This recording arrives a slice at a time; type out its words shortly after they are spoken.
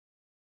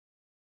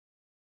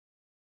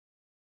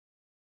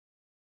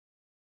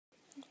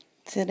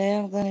Today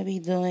I'm going to be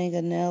doing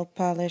a nail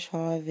polish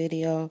haul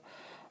video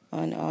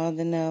on all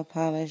the nail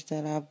polish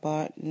that I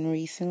bought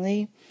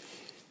recently.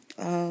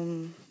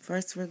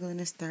 First we're going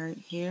to start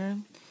here,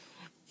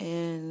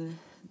 and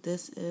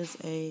this is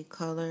a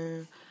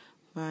color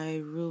by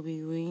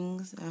Ruby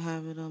Wings. I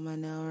have it on my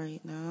nail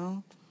right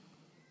now.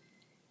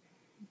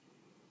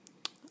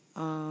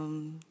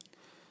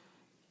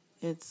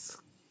 It's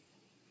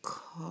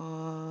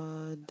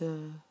called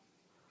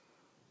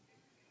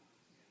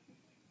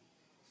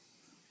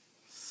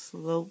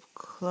Slope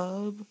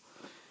Club,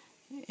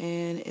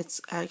 and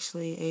it's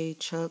actually a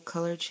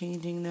color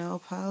changing nail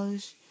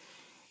polish,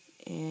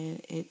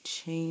 and it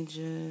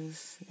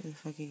changes,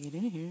 if I can get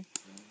in here,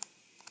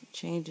 it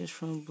changes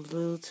from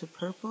blue to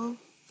purple.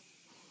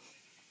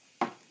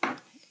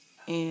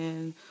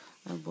 And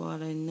I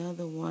bought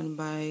another one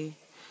by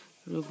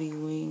Ruby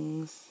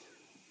Wings,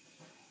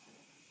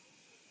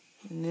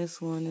 and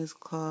this one is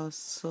called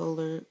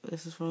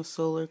this is from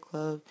Solar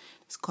Club.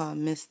 It's called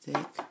Mystic.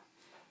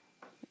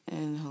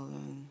 And hold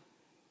on,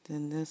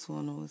 then this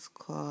one was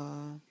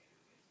called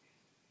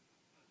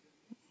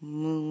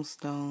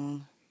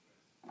Moonstone,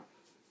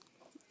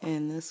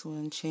 and this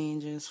one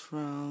changes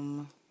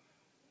from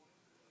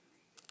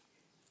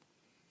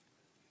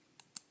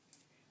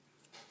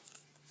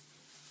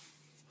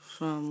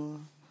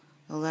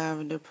a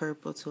lavender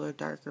purple to a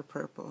darker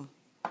purple.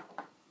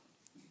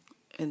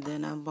 And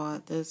then I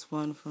bought this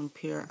one from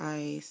Pure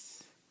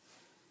Ice,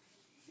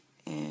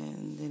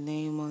 and the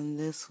name on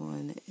this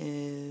one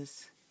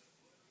is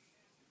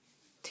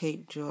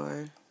Tape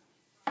Drawer,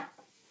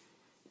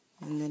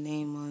 and the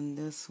name on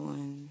this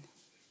one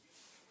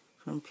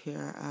from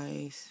Pure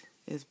Ice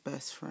is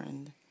Best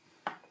Friend.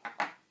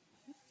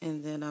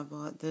 And then I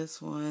bought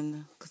this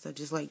one because I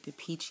just like the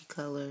peachy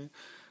color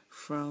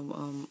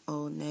from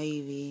Old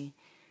Navy,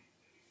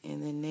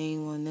 and the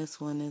name on this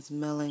one is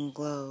Melon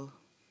Glow.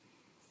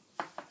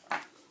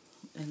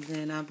 And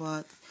then I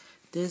bought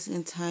this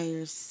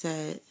entire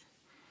set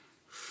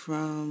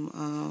from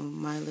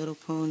My Little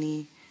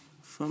Pony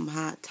from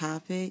Hot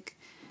Topic.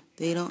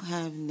 They don't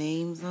have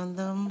names on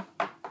them,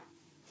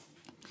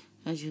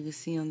 as you can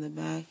see on the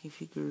back, if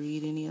you could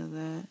read any of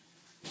that.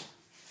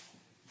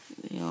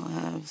 They don't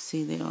have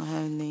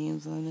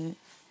names on it.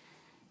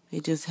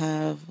 They just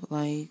have,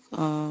 like,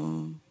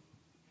 I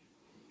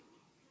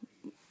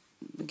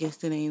guess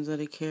the names of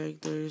the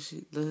characters.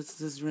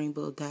 This is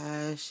Rainbow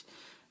Dash.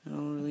 I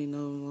don't really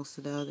know most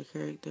of the other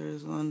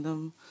characters on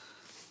them,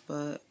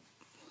 but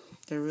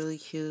they're really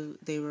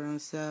cute. They were on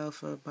sale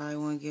for buy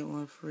one, get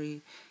one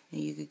free,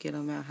 and you could get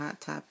them at Hot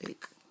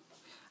Topic.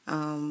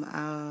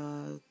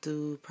 I'll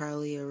do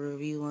probably a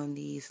review on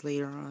these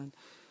later on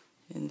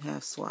and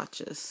have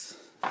swatches.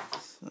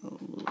 So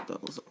move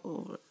those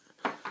over.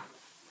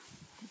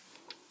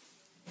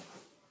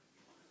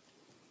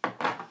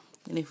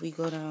 And if we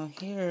go down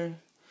here,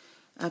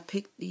 I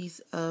picked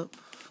these up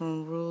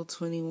from Rule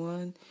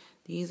 21.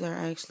 These are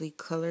actually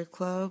Color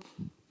Club,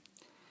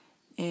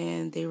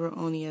 and they were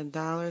only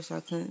 $1, so I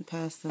couldn't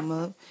pass them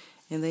up.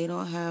 And they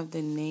don't have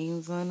the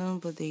names on them,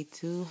 but they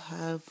do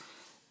have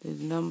the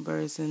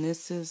numbers. And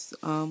this is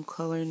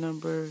color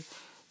number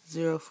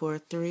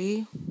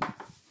 043,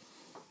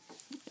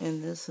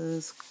 and this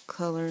is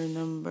color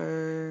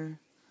number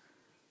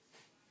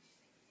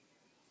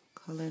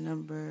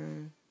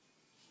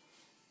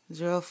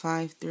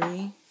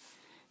 053,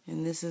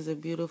 and this is a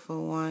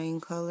beautiful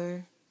wine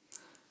color.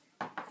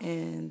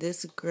 And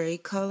this gray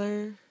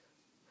color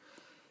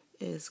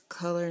is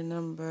color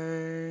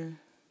number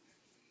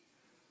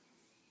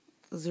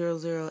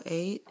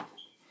 008,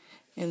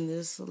 and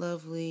this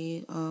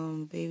lovely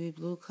baby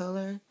blue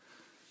color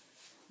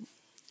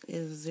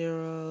is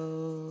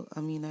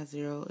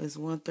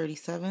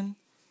 137.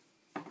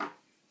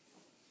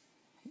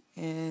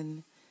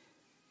 And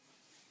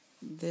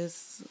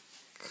this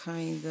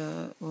kind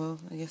of, well,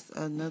 I guess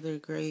another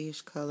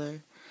grayish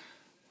color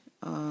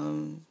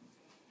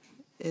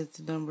is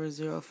number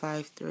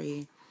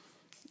 053.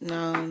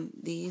 Now,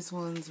 these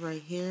ones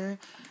right here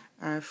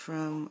are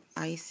from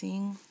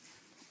Icing,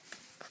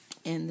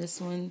 and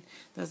this one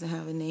doesn't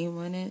have a name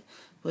on it,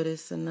 but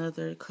it's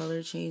another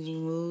color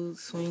changing mood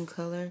swing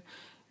color.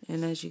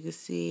 And as you can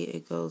see,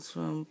 it goes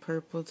from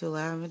purple to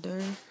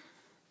lavender.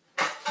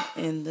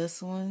 And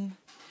this one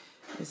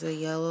is a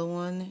yellow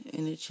one,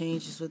 and it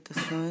changes with the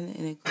sun,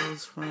 and it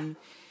goes from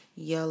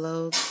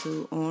yellow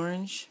to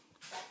orange.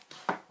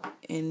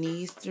 And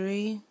these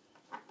three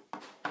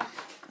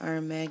are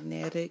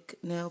magnetic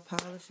nail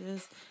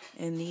polishes,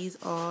 and these,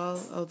 all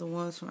of the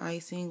ones from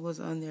Icing, was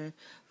on there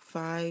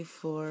 5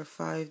 for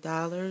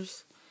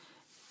 $5.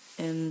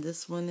 And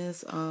this one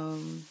is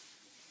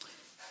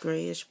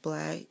grayish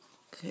black,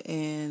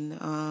 and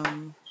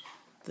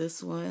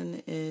this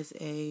one is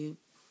a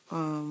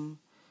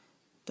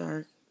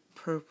dark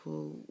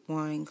purple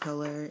wine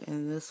color,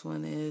 and this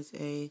one is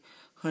a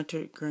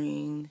hunter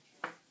green,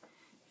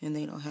 and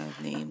they don't have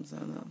names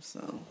on them,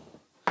 so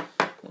I'm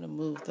gonna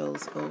move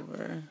those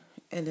over.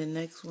 And the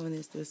next one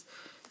is this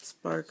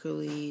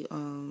sparkly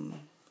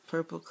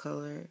purple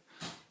color,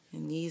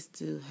 And these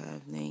do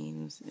have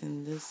names,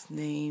 and this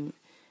name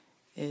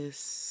is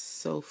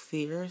So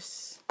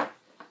Fierce.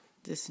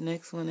 This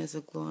next one is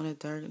a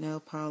glow-in-the-dark nail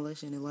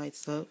polish, and it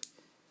lights up.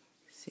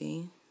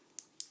 See?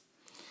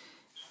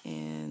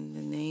 And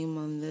the name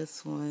on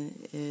this one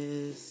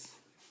is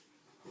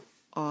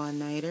All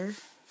Nighter.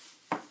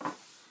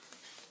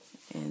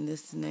 And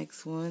this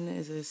next one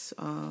is this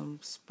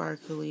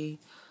sparkly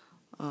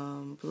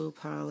blue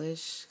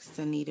polish, because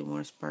I needed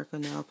more sparkle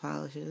nail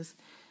polishes.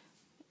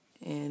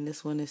 And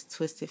this one is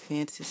Twisted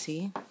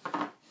Fantasy,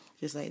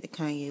 just like the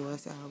Kanye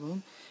West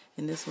album.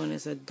 And this one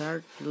is a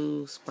dark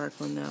blue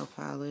sparkle nail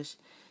polish.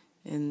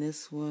 And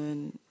this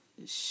one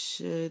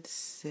should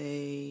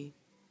say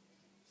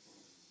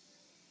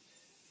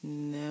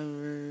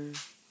Never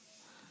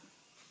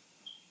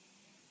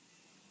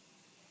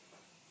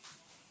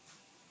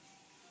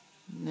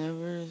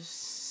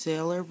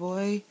Sailor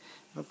Boy.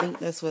 I think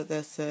that's what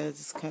that says.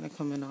 It's kind of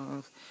coming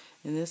off.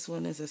 And this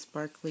one is a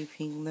sparkly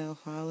pink nail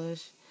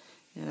polish.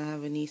 And I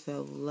have a niece that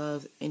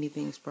loves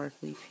anything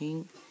sparkly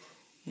pink.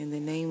 And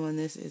the name on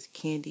this is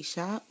Candy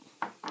Shop.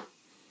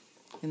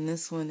 And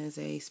this one is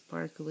a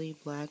sparkly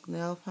black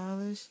nail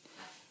polish.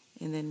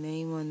 And the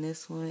name on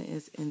this one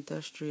is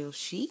Industrial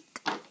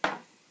Chic.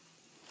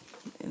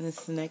 And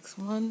this next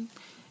one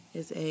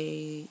is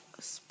a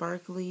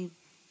sparkly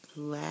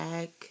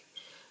black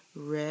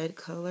red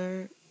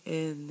color.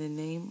 And the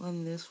name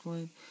on this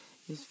one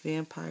is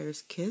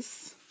Vampire's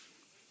Kiss.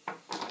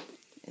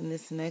 And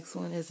this next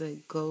one is a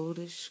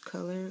goldish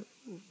color.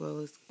 Well,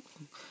 it's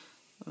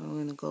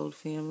in the gold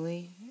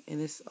family.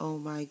 And it's Oh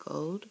My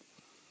Gold.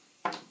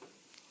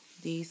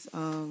 These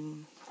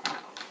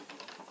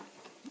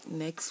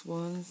next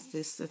ones,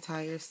 this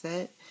attire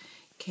set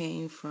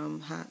came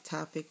from Hot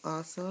Topic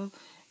also.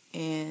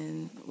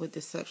 And with the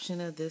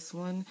exception of this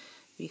one,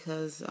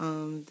 because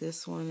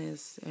this one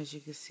is, as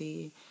you can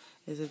see,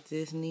 is a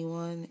Disney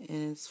one.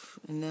 And it's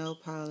a nail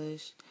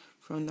polish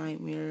from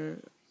Nightmare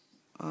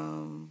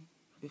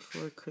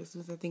Before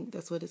Christmas, I think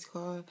that's what it's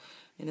called,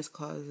 and it's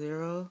called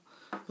Zero.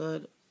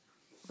 But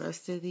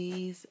rest of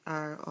these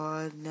are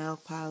all nail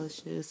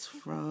polishes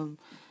from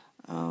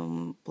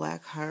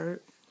Black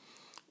Heart,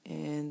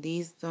 and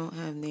these don't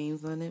have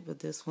names on it, but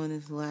this one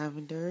is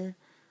lavender.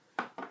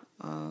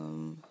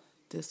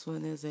 This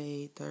one is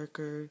a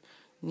darker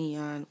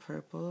neon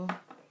purple,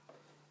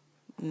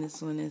 and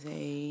this one is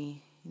a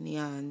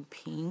neon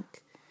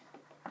pink,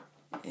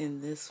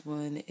 and this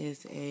one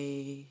is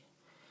a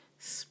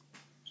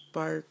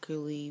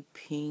sparkly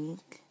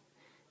pink.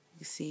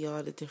 You see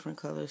all the different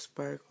color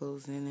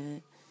sparkles in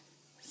it.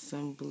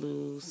 Some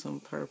blue, some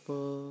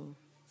purple,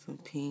 some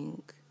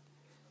pink.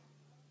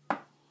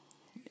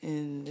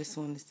 And this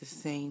one is the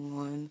same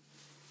one.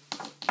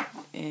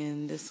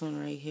 And this one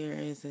right here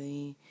is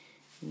a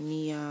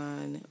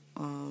neon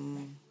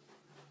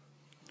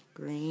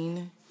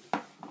green.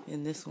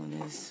 And this one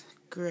is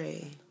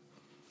gray.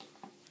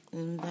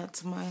 And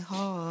that's my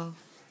haul.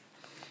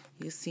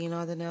 You've seen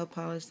all the nail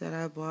polish that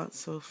I bought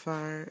so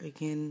far.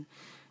 Again,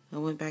 I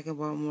went back and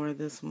bought more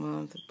this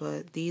month,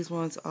 but these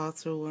ones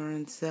also were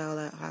on sale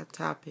at Hot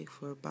Topic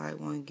for buy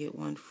one, get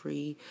one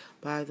free,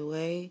 by the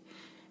way.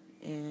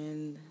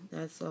 And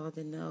that's all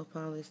the nail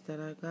polish that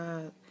I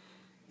got.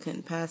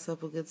 Couldn't pass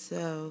up a good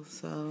sale,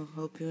 so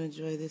hope you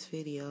enjoy this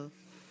video.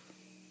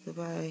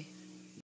 Goodbye.